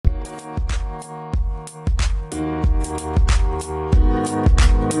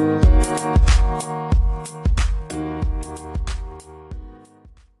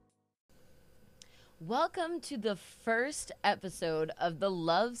welcome to the first episode of the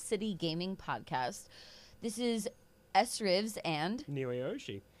Love City Gaming Podcast. This is S. Rivs and Neo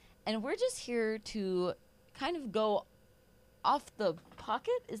Aoshi. And we're just here to kind of go off the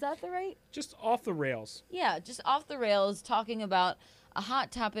pocket. Is that the right? Just off the rails. Yeah, just off the rails, talking about a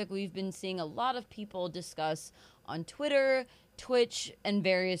hot topic we've been seeing a lot of people discuss on Twitter, Twitch, and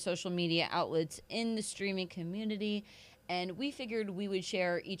various social media outlets in the streaming community. And we figured we would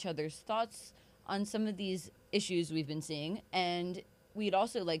share each other's thoughts on some of these issues we've been seeing. And we'd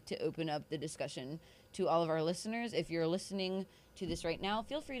also like to open up the discussion to all of our listeners. If you're listening to this right now,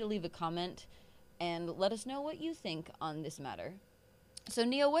 feel free to leave a comment and let us know what you think on this matter. So,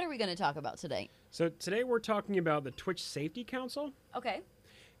 Neo, what are we going to talk about today? So today we're talking about the Twitch Safety Council. Okay.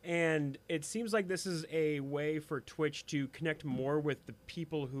 And it seems like this is a way for Twitch to connect more with the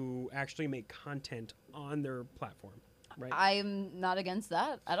people who actually make content on their platform. Right. I'm not against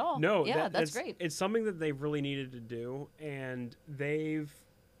that at all. No, yeah, that's great. It's something that they've really needed to do, and they've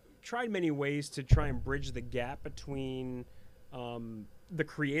tried many ways to try and bridge the gap between the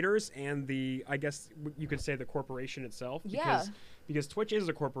creators and I guess you could say the corporation itself. Because Twitch is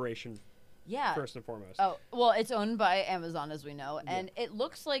a corporation. Yeah. First and foremost. Oh, well, it's owned by Amazon, as we know, and it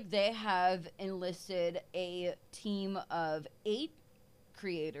looks like they have enlisted a team of 8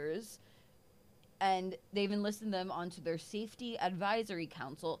 creators. And they've enlisted them onto their Safety Advisory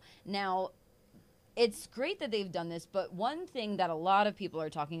Council. Now, it's great that they've done this, but one thing that a lot of people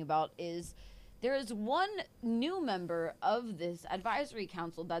are talking about is there is one new member of this advisory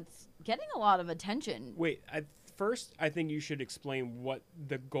council that's getting a lot of attention. Wait, first, I think you should explain what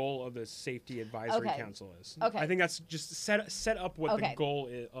the goal of the Safety Advisory Council is. Okay. I think that's just set up what the goal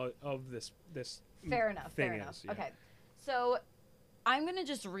is, of this Fair enough. Yeah. Okay. So I'm going to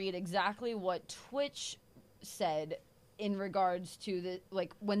just read exactly what Twitch said in regards to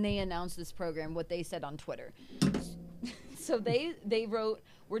when they announced this program, what they said on Twitter. So they wrote,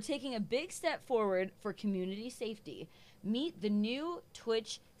 "We're taking a big step forward for community safety. Meet the new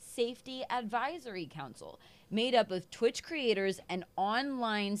Twitch Safety Advisory Council, made up of Twitch creators and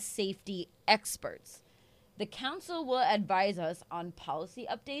online safety experts. The council will advise us on policy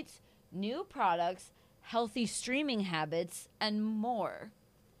updates, new products, healthy streaming habits, and more."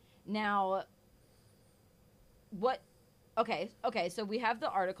 Now, okay, so we have the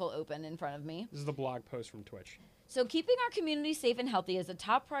article open in front of me. This is the blog post from Twitch. So, keeping our community safe and healthy is a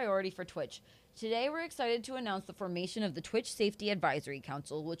top priority for Twitch. Today, we're excited to announce the formation of the Twitch Safety Advisory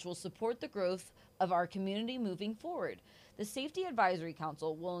Council, which will support the growth of our community moving forward. The Safety Advisory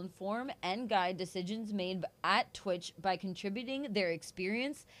Council will inform and guide decisions made at Twitch by contributing their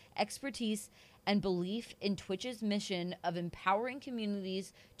experience, expertise, and belief in Twitch's mission of empowering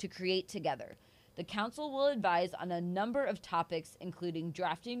communities to create together. The council will advise on a number of topics, including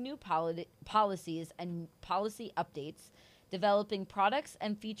drafting new policies and policy updates, developing products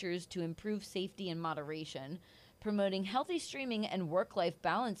and features to improve safety and moderation, promoting healthy streaming and work-life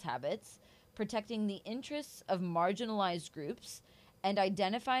balance habits, protecting the interests of marginalized groups, and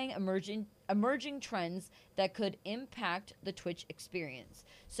identifying emerging trends that could impact the Twitch experience.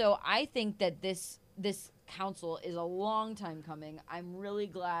 So I think that this council is a long time coming. I'm really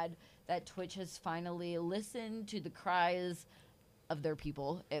glad that Twitch has finally listened to the cries of their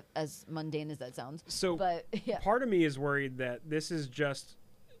people, as mundane as that sounds. So but, yeah. Part of me is worried that this is just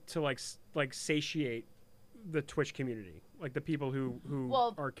to like satiate the Twitch community, like the people who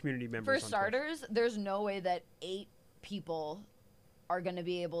are community members. For starters, there's no way that 8 people are going to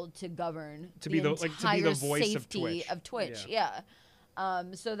be able to govern to be the voice of Twitch. Yeah.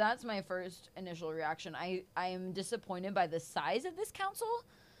 So that's my first initial reaction. I am disappointed by the size of this council.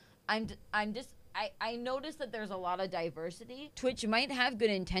 I noticed that there's a lot of diversity. Twitch might have good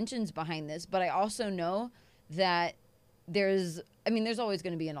intentions behind this, but I also know that there's always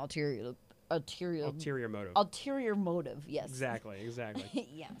going to be an ulterior motive. Ulterior motive, yes. Exactly.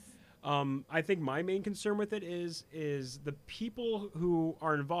 Yes. I think my main concern with it is the people who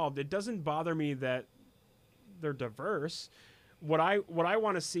are involved. It doesn't bother me that they're diverse. What I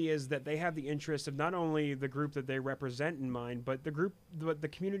want to see is that they have the interest of not only the group that they represent in mind, but the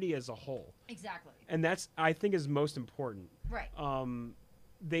community as a whole. Exactly. And that's, I think, is most important. Right.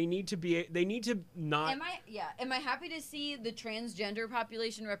 They need to not. Am I happy to see the transgender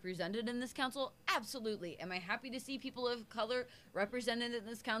population represented in this council? Absolutely. Am I happy to see people of color represented in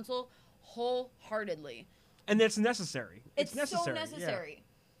this council? Wholeheartedly. And that's necessary. It's necessary. So necessary.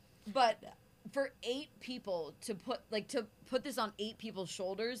 Yeah. But for 8 people to put this on 8 people's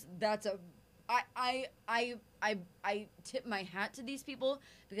shoulders, that's I tip my hat to these people,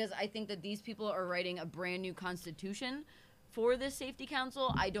 because I think that these people are writing a brand new constitution for this safety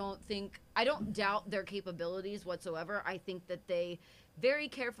council. I don't doubt their capabilities whatsoever. I think that they very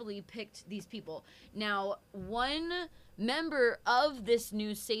carefully picked these people. Now, one member of this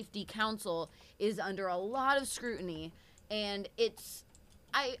new safety council is under a lot of scrutiny, and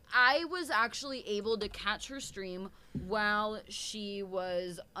I was actually able to catch her stream while she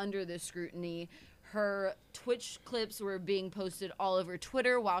was under the scrutiny. Her Twitch clips were being posted all over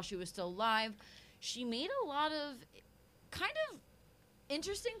Twitter while she was still live. She made a lot of kind of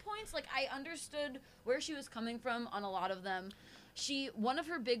interesting points. Like, I understood where she was coming from on a lot of them. One of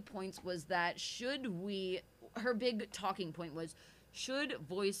her big points was that her big talking point was, should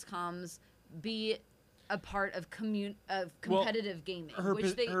voice comms be a part of competitive gaming?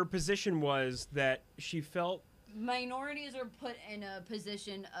 Her position was that she felt minorities are put in a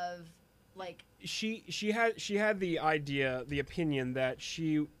position of, like, she had the idea, the opinion that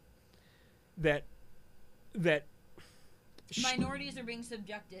minorities are being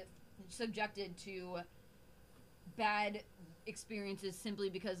subjected to bad experiences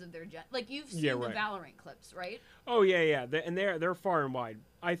simply because of their like, you've seen the Valorant clips, right? Oh yeah, and they're far and wide.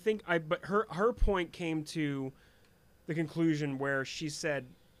 But her point came to the conclusion where she said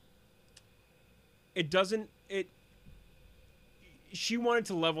she wanted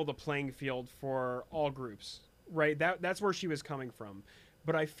to level the playing field for all groups, right? That's where she was coming from.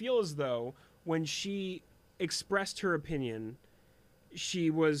 But I feel as though when she expressed her opinion, she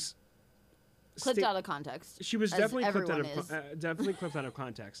was clipped out of context. She was definitely clipped out of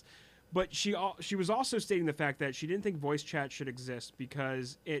context. But she was also stating the fact that she didn't think voice chat should exist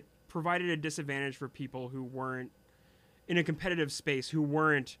because it provided a disadvantage for people who weren't in a competitive space, who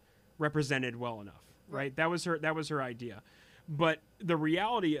weren't represented well enough, right? That was her idea. But the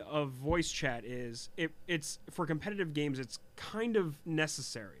reality of voice chat is it's for competitive games, it's kind of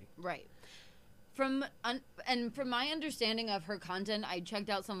necessary. Right. From my understanding of her content, I checked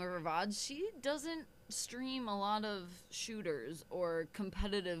out some of her VODs. She doesn't stream a lot of shooters or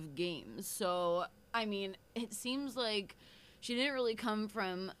competitive games. So, I mean, it seems like she didn't really come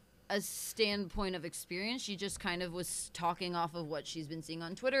from a standpoint of experience. She just kind of was talking off of what she's been seeing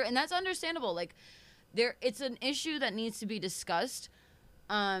on Twitter, and that's understandable. Like, it's an issue that needs to be discussed.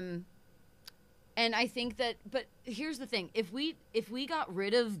 And I think that, but here's the thing: if we got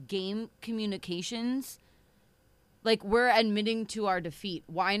rid of game communications, like, we're admitting to our defeat.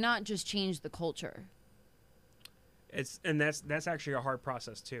 Why not just change the culture? That's actually a hard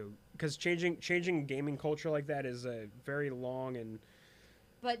process too, because changing gaming culture like that is a very long and.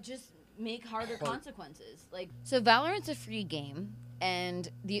 But just make harder consequences. Like, so Valorant's a free game, and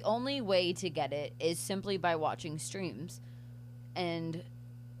the only way to get it is simply by watching streams, and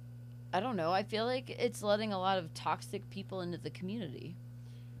I don't know. I feel like it's letting a lot of toxic people into the community.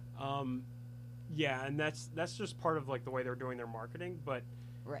 Yeah, and that's just part of, like, the way they're doing their marketing. But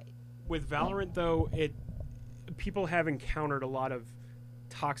right. With Valorant, though, people have encountered a lot of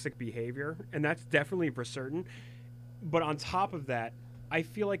toxic behavior, and that's definitely for certain. But on top of that, I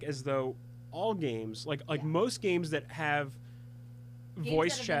feel like as though all games, like most games that have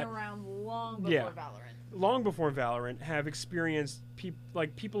voice that chat, have been around long before Valorant. Long before Valorant, have experienced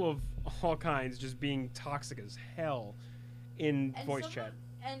people of all kinds just being toxic as hell in voice chat.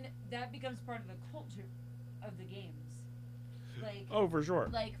 And that becomes part of the culture of the games. Like, oh, for sure.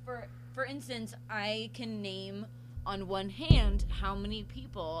 Like, for instance, I can name on one hand how many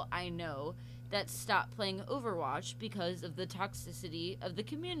people I know that stopped playing Overwatch because of the toxicity of the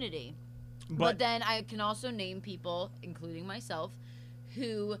community. But then I can also name people, including myself,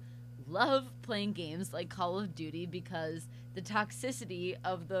 who love playing games like Call of Duty because the toxicity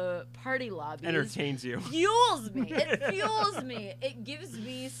of the party lobbies entertains you. Fuels me. It fuels me. It gives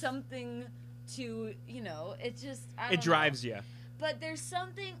me something to, it just, it drives you. But there's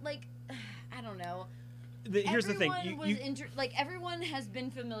something, like, I don't know. Here's the thing. Everyone has been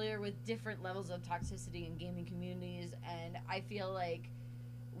familiar with different levels of toxicity in gaming communities, and I feel like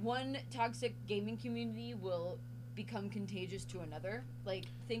one toxic gaming community will become contagious to another. Like,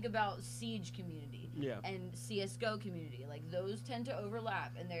 think about Siege community and CSGO community. Like, those tend to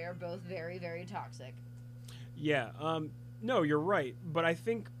overlap, and they are both very, very toxic. Yeah. No, you're right. But I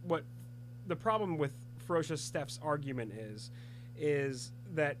think what the problem with Ferocious Steph's argument is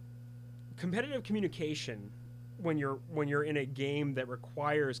that competitive communication, when you're in a game that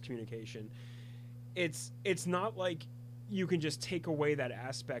requires communication, it's not like you can just take away that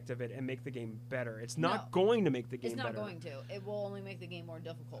aspect of it and make the game better. It's not going to make the game better. It's not going to. It will only make the game more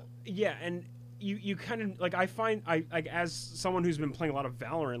difficult. Yeah, and you kind of, like, I find, as someone who's been playing a lot of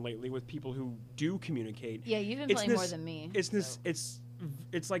Valorant lately with people who do communicate. Yeah, you've been playing more than me. It's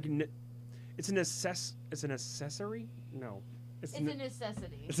It's an accessory. No, It's a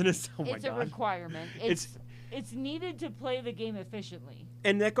necessity. It's an. Oh my It's a god. requirement. It's needed to play the game efficiently.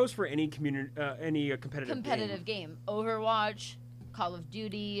 And that goes for any competitive game. Overwatch, Call of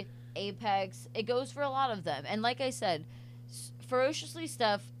Duty, Apex. It goes for a lot of them. And like I said, Ferociously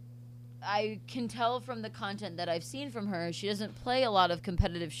Steph, I can tell from the content that I've seen from her, she doesn't play a lot of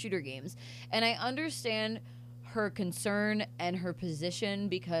competitive shooter games. And I understand her concern and her position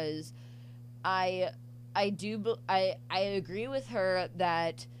because I agree with her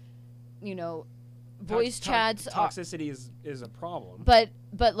that, you know, voice chats toxicity is a problem. But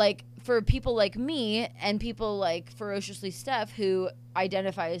like for people like me and people like Ferociously Steph who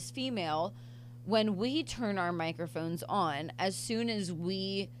identify as female, when we turn our microphones on, as soon as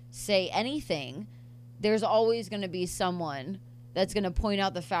we say anything, there's always going to be someone that's going to point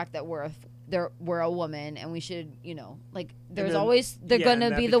out the fact that we're a woman and we should, you know, like they're going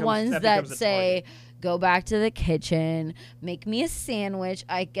to be the ones that say, go back to the kitchen, make me a sandwich.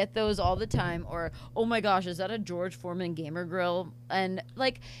 I get those all the time. Or, oh my gosh, is that a George Foreman gamer grill? And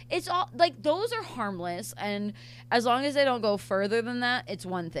like, it's all like those are harmless. And as long as they don't go further than that, it's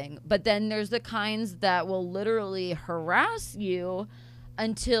one thing. But then there's the kinds that will literally harass you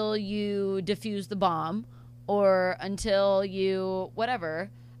until you defuse the bomb or until you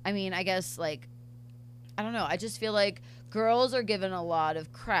whatever. I mean, I guess like, I don't know. I just feel like girls are given a lot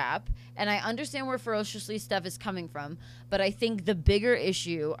of crap, and I understand where Ferociously Steph is coming from, but I think the bigger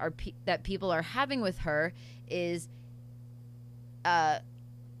issue that people are having with her is,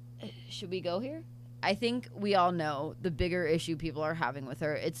 should we go here? I think we all know the bigger issue people are having with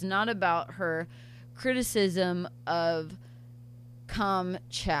her. It's not about her criticism of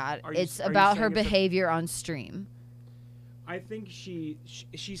chat. It's about her behavior on stream. I think she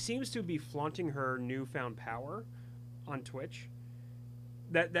seems to be flaunting her newfound power on Twitch.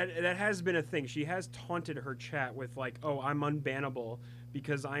 That has been a thing. She has taunted her chat with like, "Oh, I'm unbannable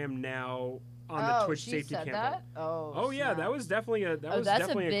because I am now on the Twitch safety campaign." That? Oh yeah, that was definitely a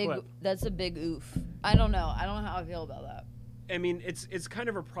clip. That's a big oof. I don't know how I feel about that. I mean, it's kind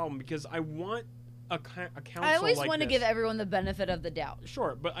of a problem because I want a council. I always want to give everyone the benefit of the doubt.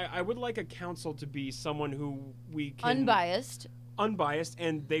 Sure, but I would like a council to be someone who we can unbiased,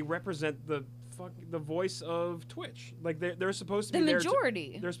 and they represent the voice of Twitch. Like they're supposed to be the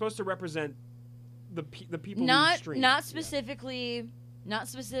majority. They're supposed to represent the people who stream. Not specifically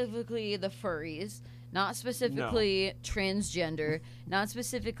the furries, not specifically transgender, not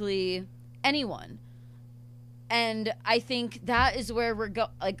specifically anyone. And I think that is where we're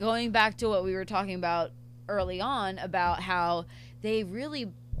going back to what we were talking about early on about how they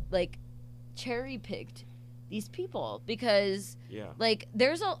really like cherry picked these people because like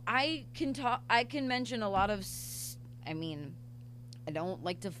I can mention a lot of, I mean, I don't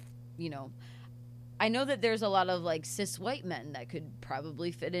like to, you know, I know that there's a lot of like cis white men that could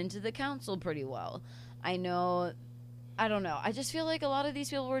probably fit into the council pretty well. I don't know. I just feel like a lot of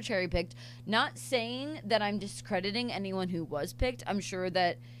these people were cherry picked. Not saying that I'm discrediting anyone who was picked. I'm sure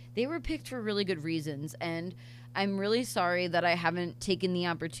that they were picked for really good reasons. And I'm really sorry that I haven't taken the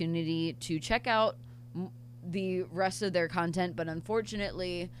opportunity to check out the rest of their content. But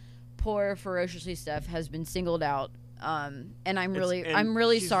unfortunately, poor Ferociously Steph has been singled out. And I'm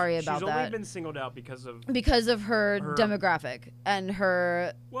really sorry about that. She's only been singled out because of her demographic and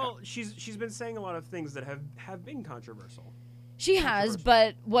her. Well, she's been saying a lot of things that have been controversial. She has,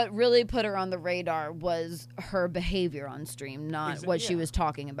 but what really put her on the radar was her behavior on stream, not what she was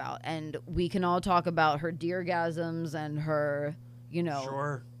talking about. And we can all talk about her deergasms and her, you know.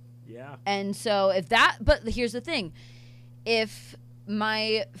 Sure. Yeah. And so but here's the thing, if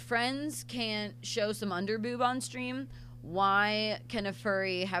my friends can't show some underboob on stream, why can a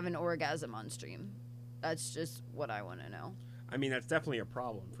furry have an orgasm on stream? That's just what I want to know. I mean, that's definitely a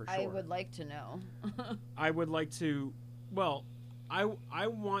problem for sure. I would like to know. I would like to. Well, I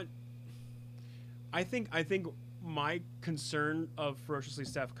think my concern of Ferociously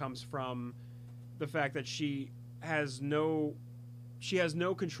Steph comes from the fact that she has no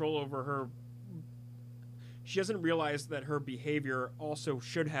control over her. She doesn't realize that her behavior also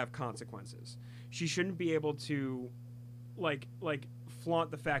should have consequences. She shouldn't be able to like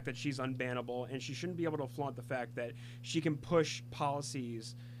flaunt the fact that she's unbannable, and she shouldn't be able to flaunt the fact that she can push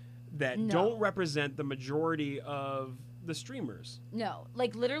policies that don't represent the majority of the streamers. No,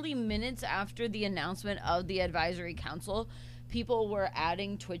 like literally minutes after the announcement of the advisory council, people were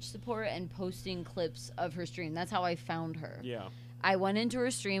adding Twitch support and posting clips of her stream. That's how I found her. Yeah. I went into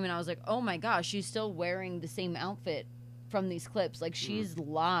her stream and I was like, oh my gosh, she's still wearing the same outfit from these clips. Like, she's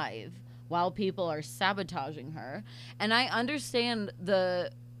live while people are sabotaging her. And I understand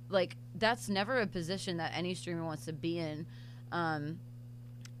the like that's never a position that any streamer wants to be in. And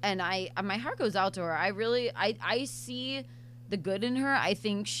my heart goes out to her. I see the good in her. I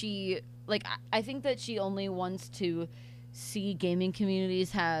think I think that she only wants to see gaming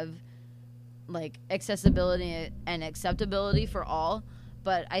communities have like accessibility and acceptability for all,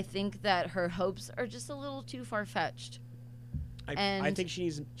 but I think that her hopes are just a little too far-fetched. I think she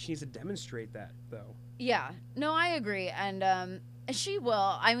needs to demonstrate that, though. Yeah, no, I agree, and she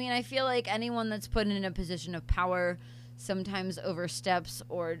will. I mean, I feel like anyone that's put in a position of power sometimes oversteps,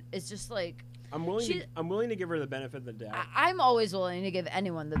 or it's just like I'm willing to give her the benefit of the doubt. I'm always willing to give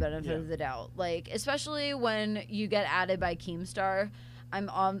anyone the benefit of the doubt, like especially when you get added by Keemstar. I'm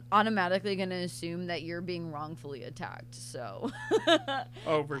automatically going to assume that you're being wrongfully attacked. So,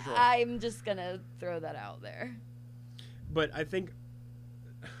 oh, for sure. I'm just going to throw that out there. But I think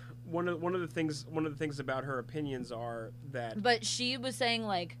one of the things about her opinions are that. But she was saying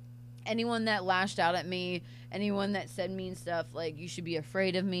like, anyone that lashed out at me, anyone that said mean stuff, like you should be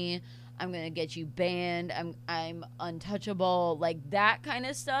afraid of me. I'm going to get you banned. I'm untouchable. Like that kind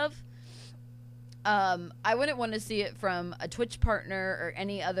of stuff. I wouldn't want to see it from a Twitch partner or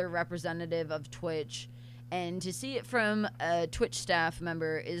any other representative of Twitch, and to see it from a Twitch staff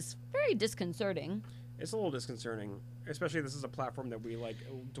member is very disconcerting. It's a little disconcerting, especially this is a platform that we like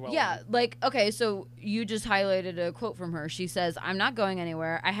dwell Yeah, on. like, okay, so you just highlighted a quote from her. She says, "I'm not going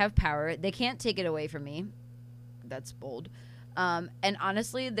anywhere. I have power. They can't take it away from me." That's bold. And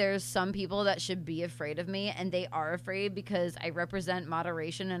honestly, there's some people that should be afraid of me, and they are afraid because I represent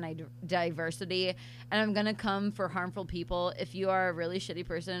moderation and diversity, and I'm going to come for harmful people. If you are a really shitty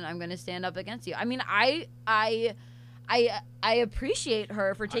person, I'm going to stand up against you. I mean, I appreciate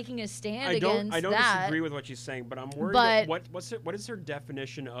her for taking a stand against that. I don't disagree with what she's saying, but I'm worried. What is her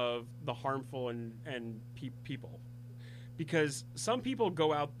definition of the harmful and people? Because some people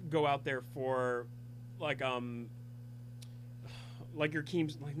go out there for like your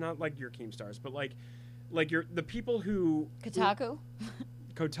not like your Keemstars, but like the people who Kotaku?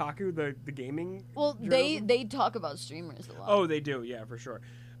 Kotaku, the gaming. Well, journalism? they talk about streamers a lot. Oh, they do, yeah, for sure.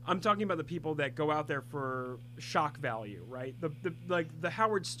 I'm talking about the people that go out there for shock value, right? The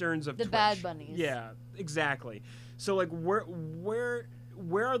Howard Sterns of the Twitch. Bad Bunnies. Yeah, exactly. So like where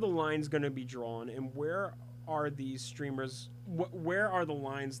are the lines going to be drawn, and where are these streamers? Where are the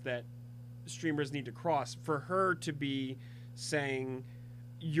lines that streamers need to cross for her to be saying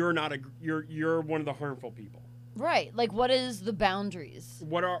you're one of the harmful people? Right. Like, what is the boundaries?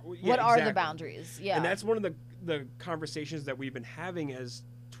 What are the boundaries? Yeah. And that's one of the conversations that we've been having as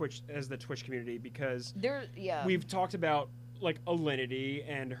the Twitch community, because we've talked about like Alinity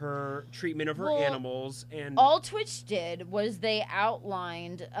and her treatment of her animals, and all Twitch did was they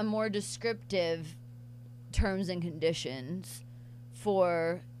outlined a more descriptive terms and conditions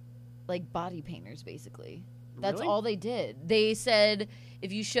for like body painters, basically. That's Really? all they did. They said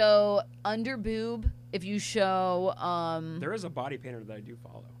if you show under boob, if you show there is a body painter that I do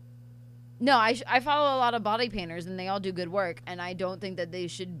follow. No, I follow a lot of body painters, and they all do good work, and I don't think that they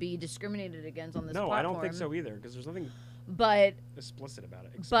should be discriminated against on this platform. No, I don't think so either, because there's nothing explicit about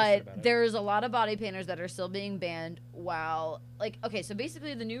it. But there's a lot of body painters that are still being banned. While okay, so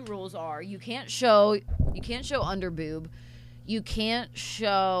basically the new rules are you can't show under boob, you can't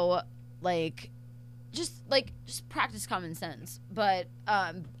show just practice common sense. But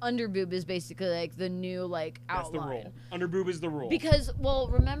under boob is basically like the new outline. That's the rule. Under boob is the rule. Because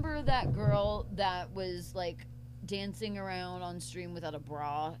remember that girl that was dancing around on stream without a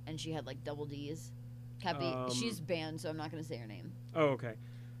bra, and she had double D's? Cappy, she's banned, so I'm not going to say her name. Oh, okay.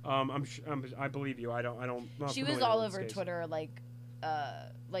 I believe you. I don't. She was all over Twitter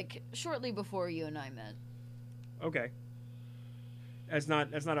shortly before you and I met. Okay. That's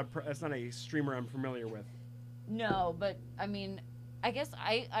not a streamer I'm familiar with. No, but I mean, I guess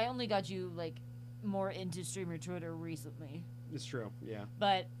I only got you more into streamer Twitter recently. It's true, yeah.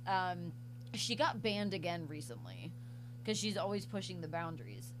 But she got banned again recently because she's always pushing the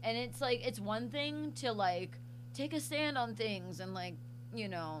boundaries, and it's one thing to take a stand on things and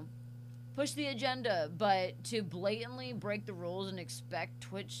push the agenda, but to blatantly break the rules and expect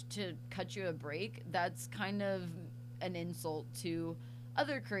Twitch to cut you a break, that's kind of an insult to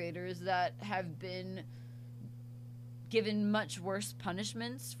other creators that have been given much worse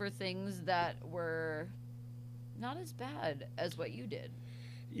punishments for things that were not as bad as what you did.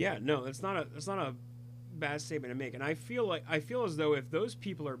 Yeah, no, that's not a bad statement to make, and I feel as though if those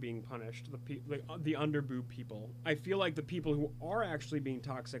people are being punished, the underboob people, I feel like the people who are actually being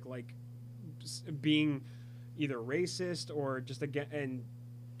toxic, being either racist or just in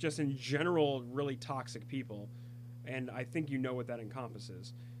general really toxic people. And I think you know what that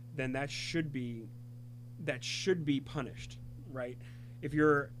encompasses. then that should be punished, right? If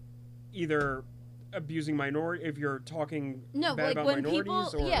you're either abusing minority, if you're talking No, bad like about when minorities,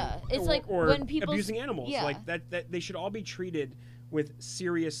 people, or, yeah, it's or, like or when people abusing animals, yeah. like that they should all be treated with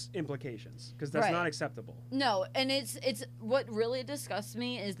serious implications, because that's Right. not acceptable. No, and it's what really disgusts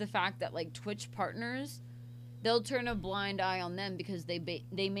me is the fact that like Twitch partners, they'll turn a blind eye on them because they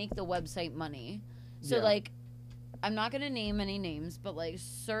make the website money. So Yeah. like, I'm not gonna name any names, but like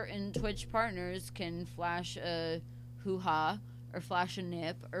certain Twitch partners can flash a hoo-ha or flash a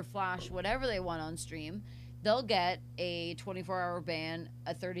nip or flash whatever they want on stream. They'll get a 24-hour ban,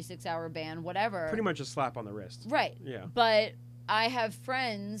 a 36-hour ban, whatever. Pretty much a slap on the wrist. Right. Yeah. But I have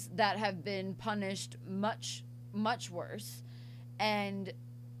friends that have been punished much, much worse. And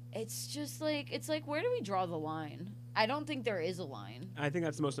it's just like, where do we draw the line? I don't think there is a line. I think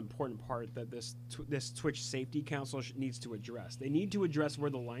that's the most important part that this Twitch Safety Council needs to address. They need to address where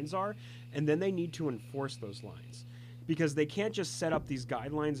the lines are, and then they need to enforce those lines. Because they can't just set up these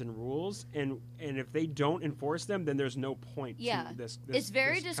guidelines and rules, and if they don't enforce them, then there's no point Yeah. to this. It's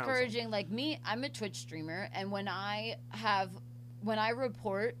very this council. discouraging. Like me, I'm a Twitch streamer, and when I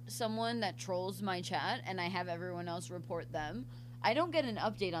report someone that trolls my chat and I have everyone else report them, I don't get an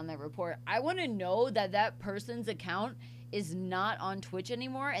update on that report. I want to know that that person's account is not on Twitch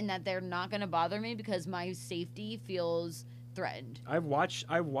anymore and that they're not going to bother me because my safety feels threatened. I've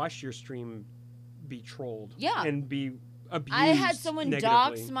watched your stream be trolled. Yeah. And be abused. I had someone negatively.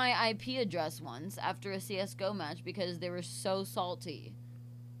 dox my IP address once after a CS:GO match because they were so salty.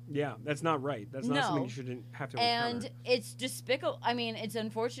 Yeah, that's not right. That's not No. something you shouldn't have to And encounter. it's despicable. I mean, it's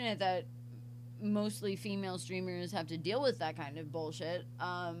unfortunate that mostly female streamers have to deal with that kind of bullshit.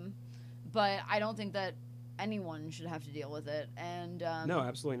 But I don't think that anyone should have to deal with it. And No,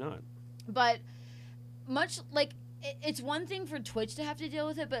 absolutely not. but much like it's one thing for Twitch to have to deal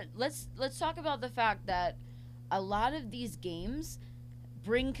with it, but let's talk about the fact that a lot of these games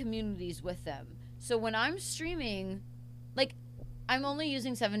bring communities with them. So when I'm streaming, like I'm only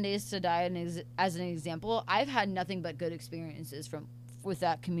using 7 Days to Die as an example. I've had nothing but good experiences with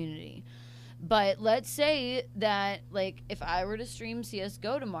that community. But let's say that, like, if I were to stream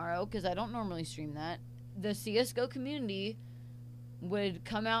CSGO tomorrow, because I don't normally stream that, the CSGO community would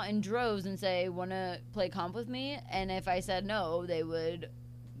come out in droves and say, want to play comp with me? And if I said no, they would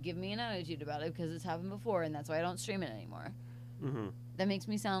give me an attitude about it because it's happened before, and that's why I don't stream it anymore. Mm-hmm. That makes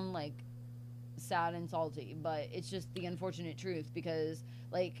me sound, like, sad and salty, but it's just the unfortunate truth because,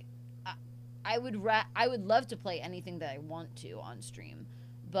 like, I would love to play anything that I want to on stream,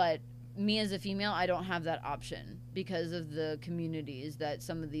 but me as a female, I don't have that option because of the communities that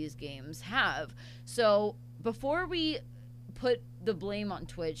some of these games have. So before we put the blame on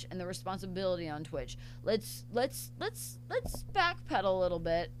Twitch and the responsibility on Twitch, let's backpedal a little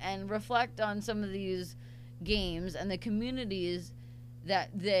bit and reflect on some of these games and the communities that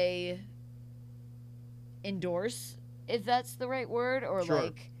they endorse, if that's the right word, or Sure.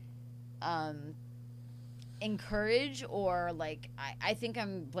 like encourage, or like I think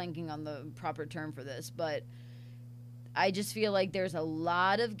I'm blanking on the proper term for this, but I just feel like there's a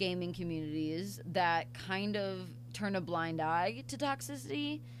lot of gaming communities that kind of turn a blind eye to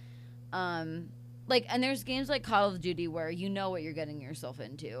toxicity. Like, and there's games like Call of Duty where you know what you're getting yourself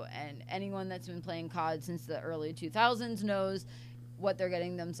into, and anyone that's been playing COD since the early 2000s knows what they're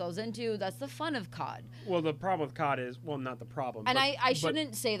getting themselves into. That's the fun of COD. Well, the problem with COD is, well, not the problem. And but, I but-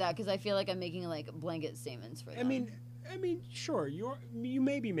 shouldn't say that because I feel like I'm making like blanket statements for them. I mean, sure, you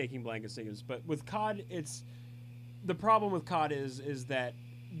may be making blanket statements, but with COD, it's the problem with COD is that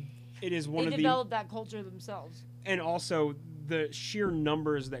it is one They of the, developed that culture themselves. and also the sheer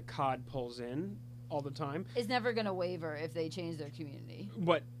numbers that COD pulls in all the time. It's never going to waver if they change their community.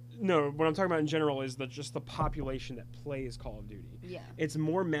 But no, what I'm talking about in general is just the population that plays Call of Duty. Yeah. It's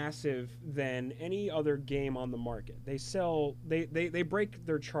more massive than any other game on the market. They break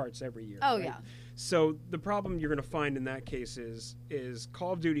their charts every year. Oh, right? yeah. So the problem you're going to find in that case is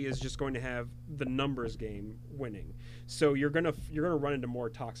Call of Duty is just going to have the numbers game winning. So you're going to run into more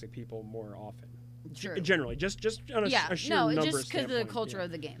toxic people more often. True. Generally, just on a, a sheer no, numbers just because of the standpoint, culture yeah.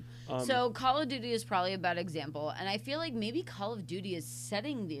 of the game. Um, So Call of Duty is probably a bad example, and I feel like maybe Call of Duty is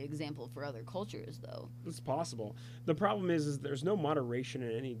setting the example for other cultures, though. It's possible. The problem is there's no moderation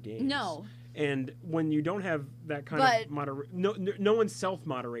in any games. No. And when you don't have that kind But- of no one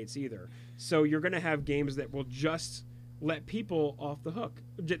self-moderates either. So you're going to have games that will just let people off the hook.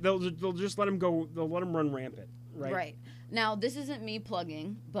 They'll just let them go. They'll let them run rampant. Right. Now, this isn't me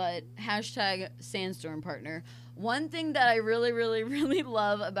plugging, but hashtag Sandstorm partner. One thing that I really, really, really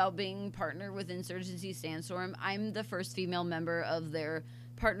love about being partner with Insurgency Sandstorm, I'm the first female member of their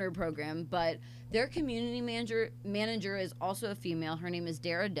partner program, but their community manager is also a female. Her name is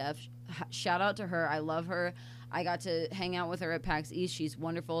Dara Duff. Shout out to her. I love her. I got to hang out with her at PAX East. She's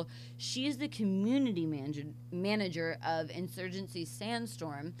wonderful. She's the community manager of Insurgency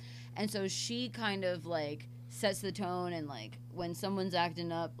Sandstorm. And so she kind of like sets the tone, and like when someone's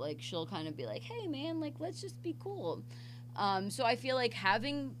acting up, like she'll kind of be like, hey man, like let's just be cool. So I feel like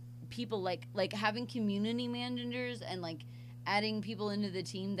having people like having community managers and like adding people into the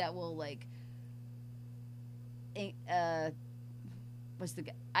team that will like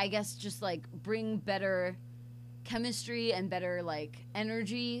I guess just like bring better chemistry and better like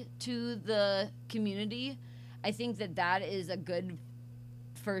energy to the community. I think that is a good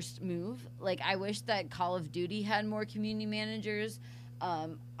first move. Like I wish that Call of Duty had more community managers.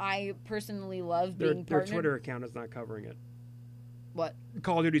 I personally love being their partnered. Twitter account is not covering it. What?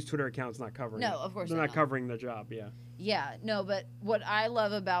 Call of Duty's Twitter account's not covering it. No, of course they're they're not covering the job. Yeah. Yeah, no, but what I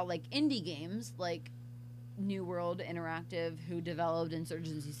love about like indie games like New World Interactive, who developed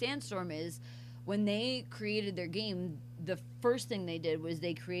Insurgency Sandstorm, is when they created their game, the first thing they did was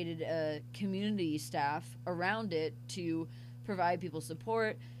they created a community staff around it to provide people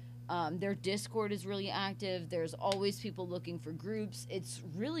support. Their Discord is really active. There's always people looking for groups. It's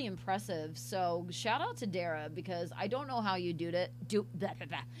really impressive. So shout out to Dara, because I don't know how you do it.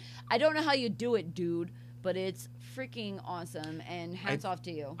 I don't know how you do it, dude. But it's freaking awesome, and hats off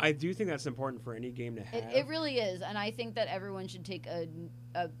to you. I do think that's important for any game to have. It really is, and I think that everyone should take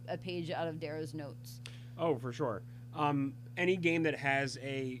a page out of Dara's notes. Oh, for sure. Any game that has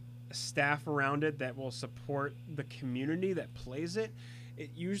a staff around it that will support the community that plays it, it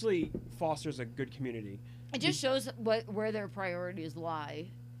usually fosters a good community. It just shows where their priorities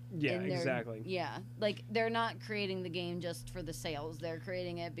lie. Yeah, exactly. Yeah, like they're not creating the game just for the sales. They're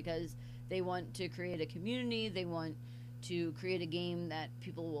creating it because they want to create a community. They want to create a game that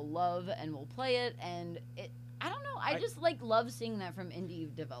people will love and will play it. And I don't know. I just love seeing that from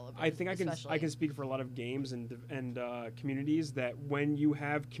indie developers. I think I can speak for a lot of games and communities that when you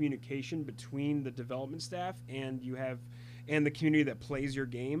have communication between the development staff and the community that plays your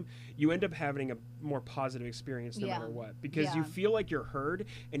game, you end up having a more positive experience no matter what, because you feel like you're heard.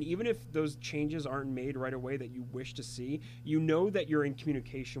 And even if those changes aren't made right away that you wish to see, you know that you're in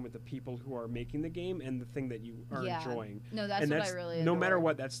communication with the people who are making the game and the thing that you are enjoying. No, that's what I really adore. No matter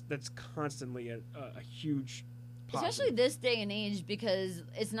what, that's constantly a huge positive. Especially this day and age, because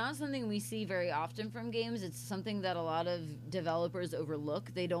it's not something we see very often from games. It's something that a lot of developers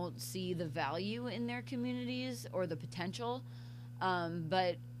overlook. They don't see the value in their communities or the potential.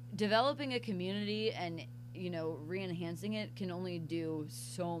 But developing a community and, re-enhancing it can only do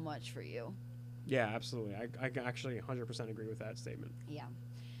so much for you. Yeah, absolutely. I actually 100% agree with that statement. Yeah.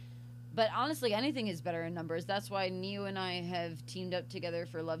 But honestly, anything is better in numbers. That's why Neo and I have teamed up together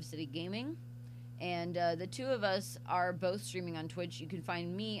for Love City Gaming. And the two of us are both streaming on Twitch. You can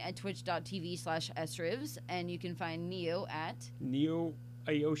find me at twitch.tv/srivs, and you can find Neo at Neo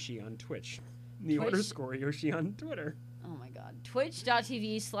Ayoshi on Twitch. Neo_Ayoshi on Twitter. Oh my god.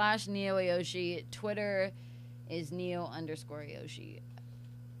 Twitch.tv/Neo Ayoshi. Twitter is Neo_Ayoshi.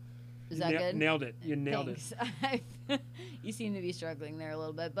 Is that good? Nailed it. You nailed it. You seem to be struggling there a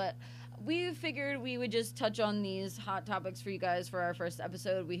little bit, but we figured we would just touch on these hot topics for you guys for our first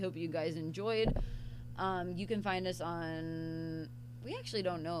episode. We hope you guys enjoyed. You can find us on... We actually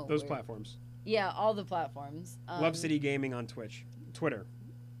don't know. Those platforms. Yeah, all the platforms. Love City Gaming on Twitter.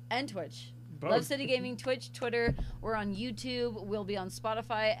 And Twitch. Both. Love City Gaming, Twitch, Twitter. We're on YouTube. We'll be on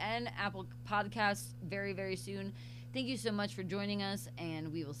Spotify and Apple Podcasts very, very soon. Thank you so much for joining us,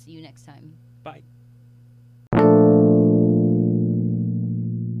 and we will see you next time. Bye.